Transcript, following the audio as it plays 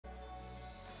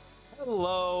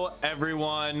Hello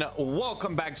everyone,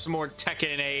 welcome back to some more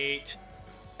Tekken 8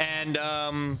 and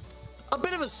a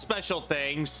bit of a special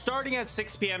thing starting at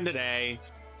 6 p.m. today.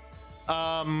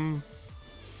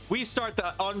 We start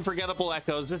the Unforgettable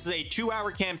Echoes. This is a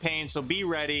 2-hour campaign, so be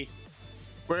ready,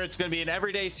 where it's going to be an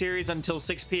everyday series until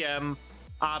 6 p.m.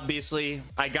 Obviously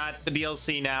I got the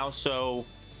DLC now, so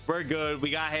we're good. We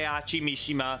got Heihachi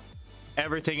Mishima,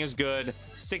 everything is good.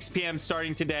 6 p.m.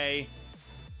 starting today.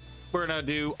 We're gonna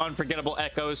do Unforgettable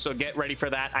Echoes, so get ready for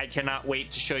that. I cannot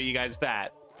wait to show you guys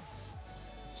that.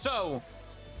 So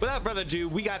without further ado,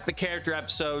 we got the character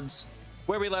episodes.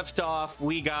 Where we left off,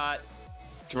 we got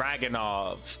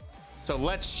Dragunov. So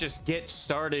let's just get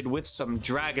started with some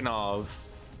Dragunov.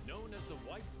 Known as the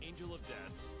White Angel of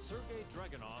Death, Sergei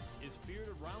Dragunov is feared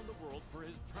around the world for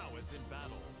his prowess in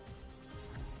battle.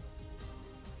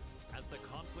 As the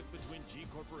conflict between G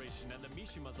Corporation and the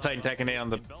Mishima Playing Tekken 8 on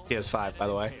the PS5, by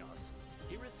the way.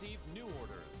 He received new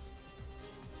orders.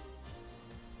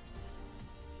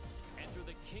 Enter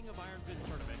the King of Iron Fist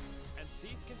tournament and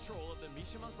seize control of the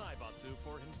Mishima Zaibatsu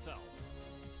for himself.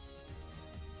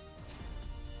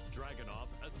 Dragunov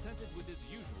assented with his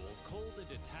usual cold and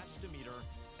detached demeanor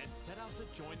and set out to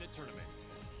join the tournament.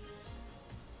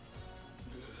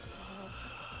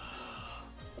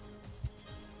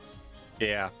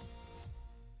 Yeah.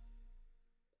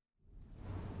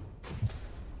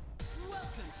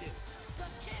 Welcome to the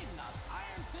King of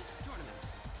Iron Fist tournament.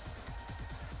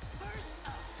 First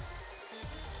up,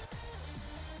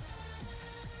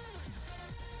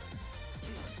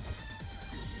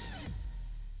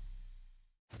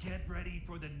 get ready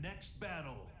for the next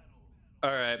battle.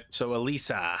 All right, so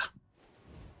Elisa.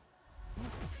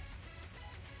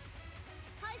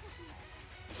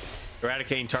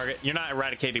 Eradicating target. You're not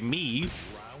eradicating me.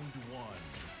 Round one.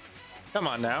 Come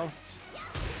on now.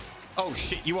 Oh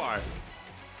shit, you are.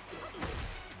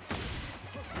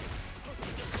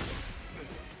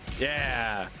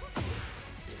 Yeah.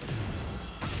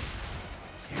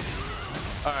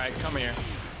 All right, come here.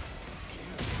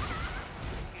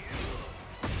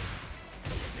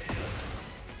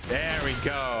 There we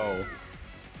go.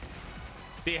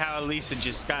 See how Elisa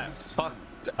just got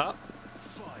fucked up?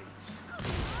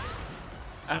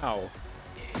 Ow.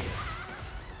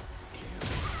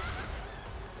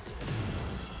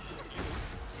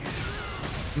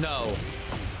 No.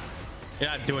 You're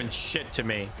not doing shit to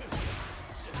me.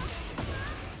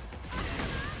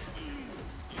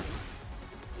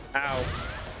 Ow.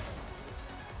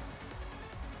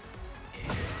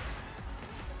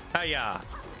 Hiya.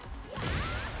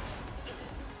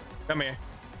 Come here.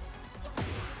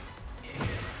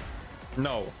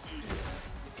 No.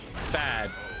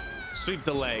 Bad. Sweep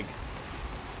the leg.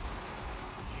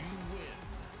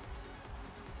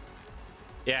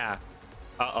 Yeah.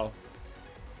 Uh-oh.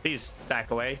 Please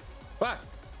back away. What?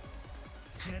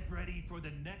 Get ready for the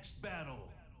next battle.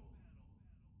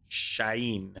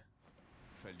 Shaheen.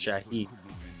 Shaheen.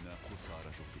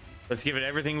 Let's give it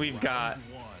everything we've got.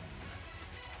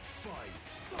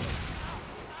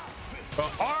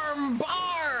 Arm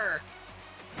bar!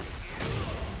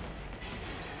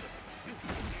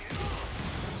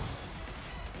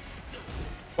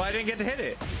 Well, I didn't get to hit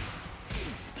it.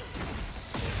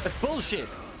 That's bullshit.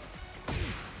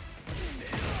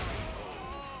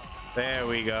 There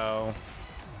we go.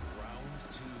 Round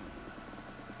two.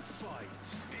 Fight.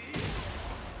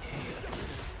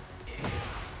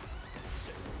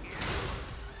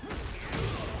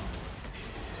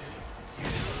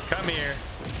 Come here.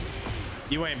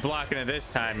 You ain't blocking it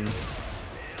this time.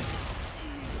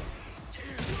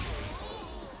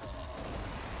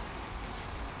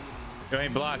 You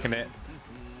ain't blocking it.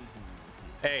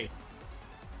 Hey.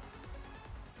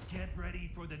 Get ready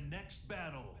for the next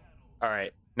battle. All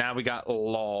right. Now we got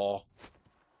Law.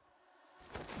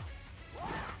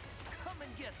 come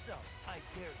and get some. I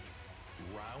dare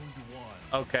you. Round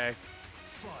one. Okay.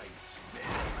 Fight.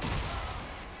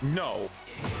 No.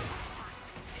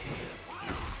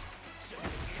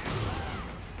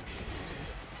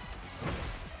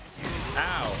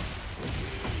 Ow.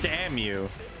 Damn you.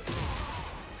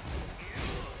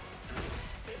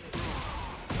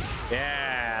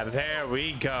 Yeah, there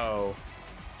we go.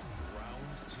 Round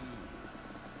two.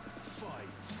 Fight.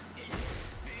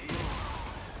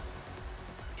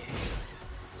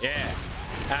 Yeah.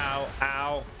 Ow,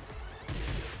 ow.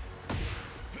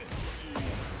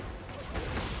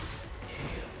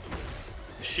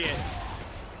 Shit.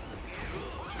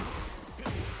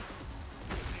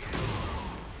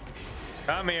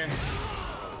 Come here.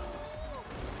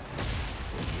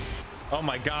 Oh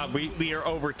my god, we are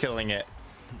overkilling it.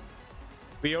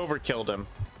 We overkilled him.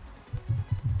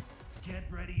 Get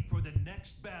ready ready for the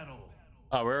next battle.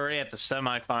 Oh, we're already at the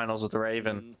semifinals with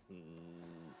Raven.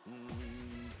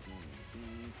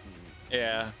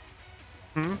 Yeah.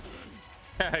 Hmm?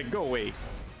 Go away.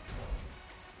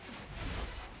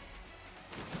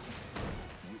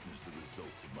 Witness the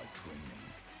results of my training.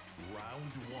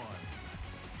 Round 1.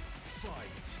 Fight.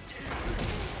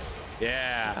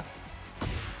 Yeah.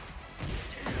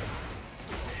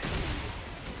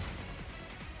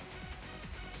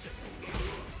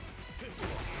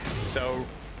 So.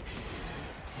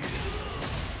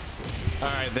 All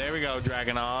right, there we go,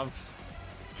 Dragunov.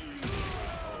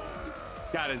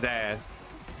 Got his ass.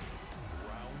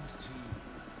 Round 2.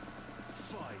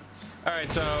 Fight. All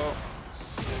right, so.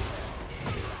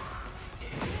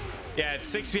 Yeah, it's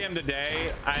 6 p.m.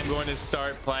 today. I'm going to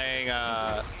start playing,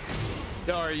 or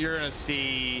you're going to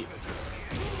see.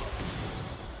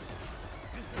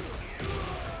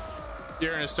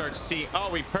 You're going to start to see. Oh,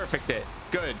 we perfect it.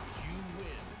 Good.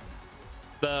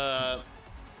 The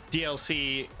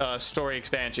DLC story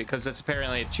expansion, because it's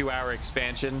apparently a 2-hour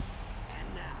expansion.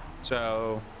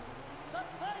 So.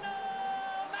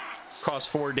 Cost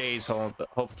 4 days.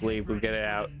 Hopefully, we'll get it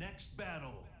out. Next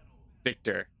battle.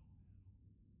 Victor.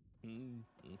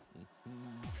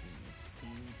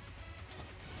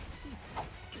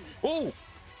 Oh!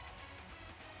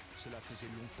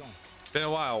 It's been a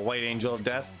while, White Angel of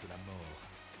Death.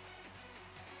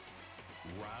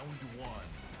 Round 1.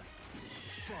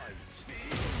 Fight.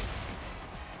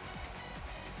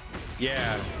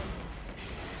 Yeah.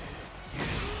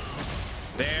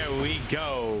 There we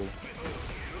go.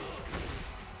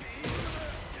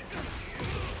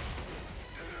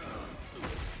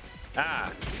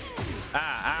 Ah.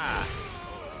 Ah, ah.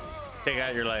 Take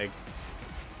out your leg.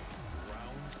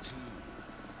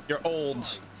 You're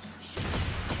old.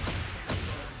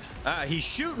 Ah, he's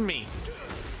shooting me.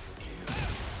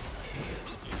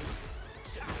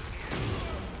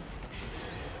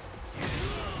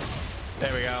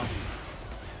 There we go.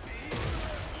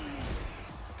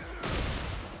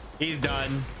 He's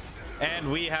done.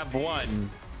 And we have won.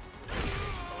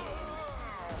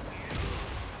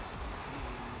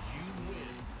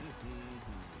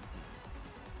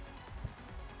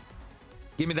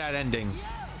 Give me that ending.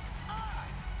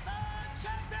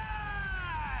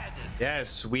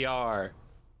 Yes, we are.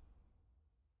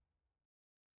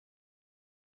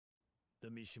 The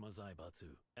Mishima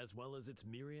Zaibatsu, as well as its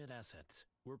myriad assets,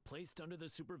 were placed under the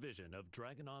supervision of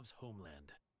Dragunov's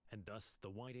homeland, and thus the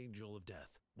White Angel of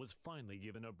Death was finally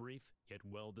given a brief yet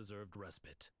well-deserved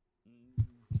respite.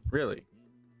 Really?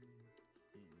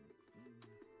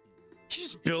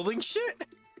 He's building shit?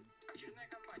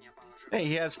 Hey,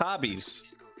 he has hobbies.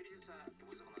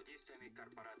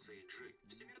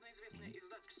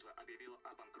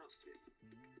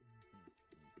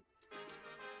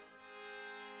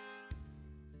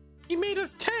 He made a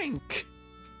tank.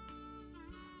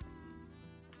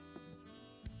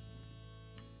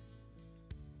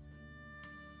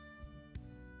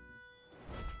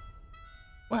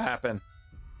 What happened?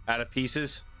 Out of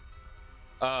pieces?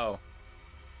 Oh.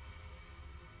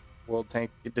 World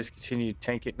Tank discontinued.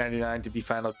 Tank at 99 to be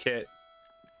final kit.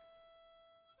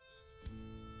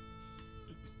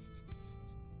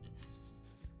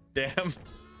 Damn.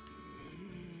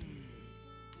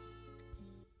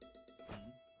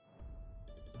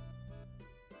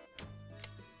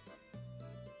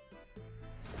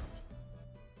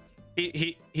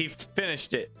 He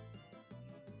finished it.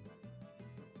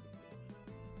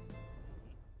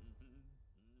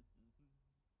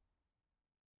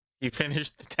 He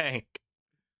finished the tank.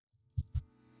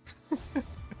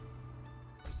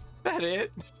 That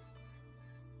it?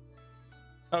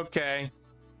 Okay.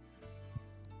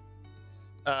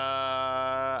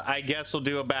 I guess we'll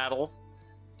do a battle.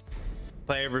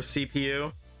 Play over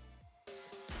CPU.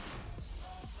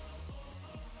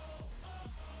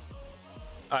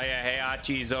 Oh yeah,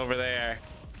 Heihachi's over there.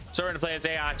 So we're gonna play as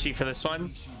Heihachi for this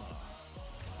one.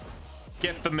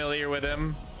 Get familiar with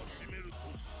him.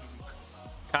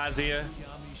 Kazuya.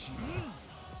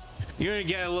 You're gonna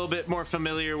get a little bit more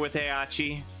familiar with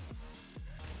Heihachi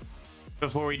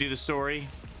before we do the story.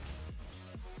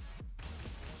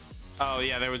 Oh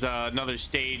yeah, there was another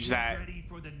stage that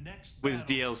was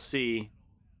DLC.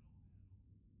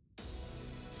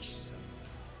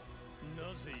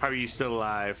 How are you still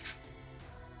alive?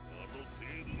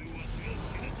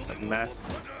 That mess.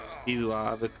 He's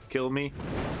alive. That could kill me.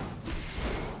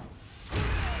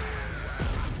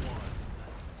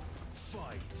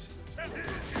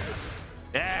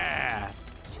 Yeah.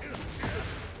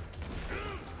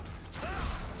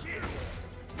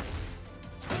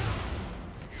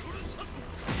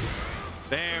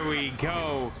 There we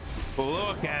go.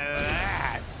 Look at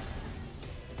that.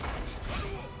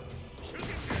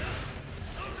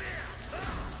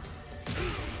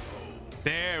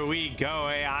 There we go,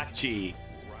 Heihachi.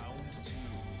 Round 2.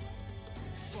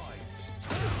 Fight.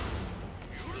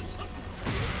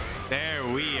 There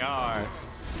we are.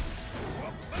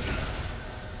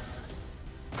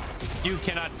 You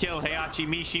cannot kill Heihachi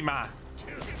Mishima.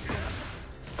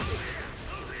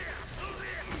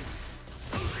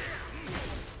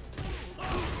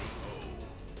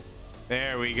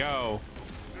 There we go.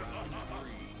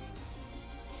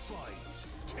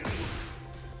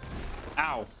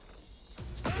 Ow.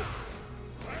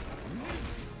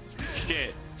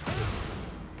 Shit.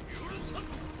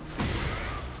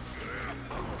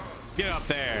 Get up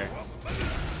there.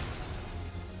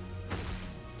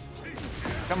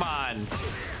 Come on.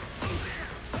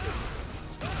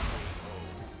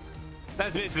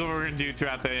 That's basically what we're gonna do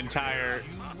throughout the entire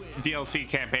DLC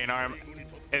campaign arm,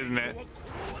 isn't it?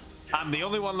 I'm the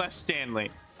only one left, Stanley.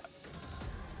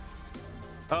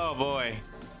 Oh boy.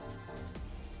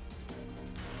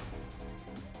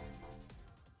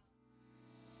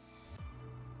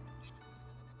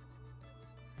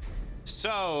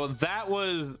 So that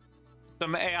was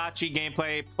some Heihachi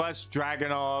gameplay plus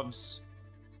Dragunov's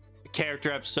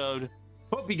character episode.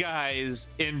 Hope you guys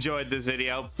enjoyed this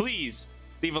video. Please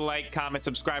leave a like, comment,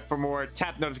 subscribe for more.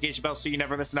 Tap the notification bell so you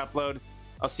never miss an upload.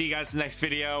 I'll see you guys in the next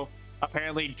video.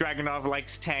 Apparently Dragunov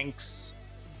likes tanks.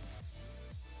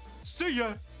 See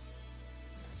ya.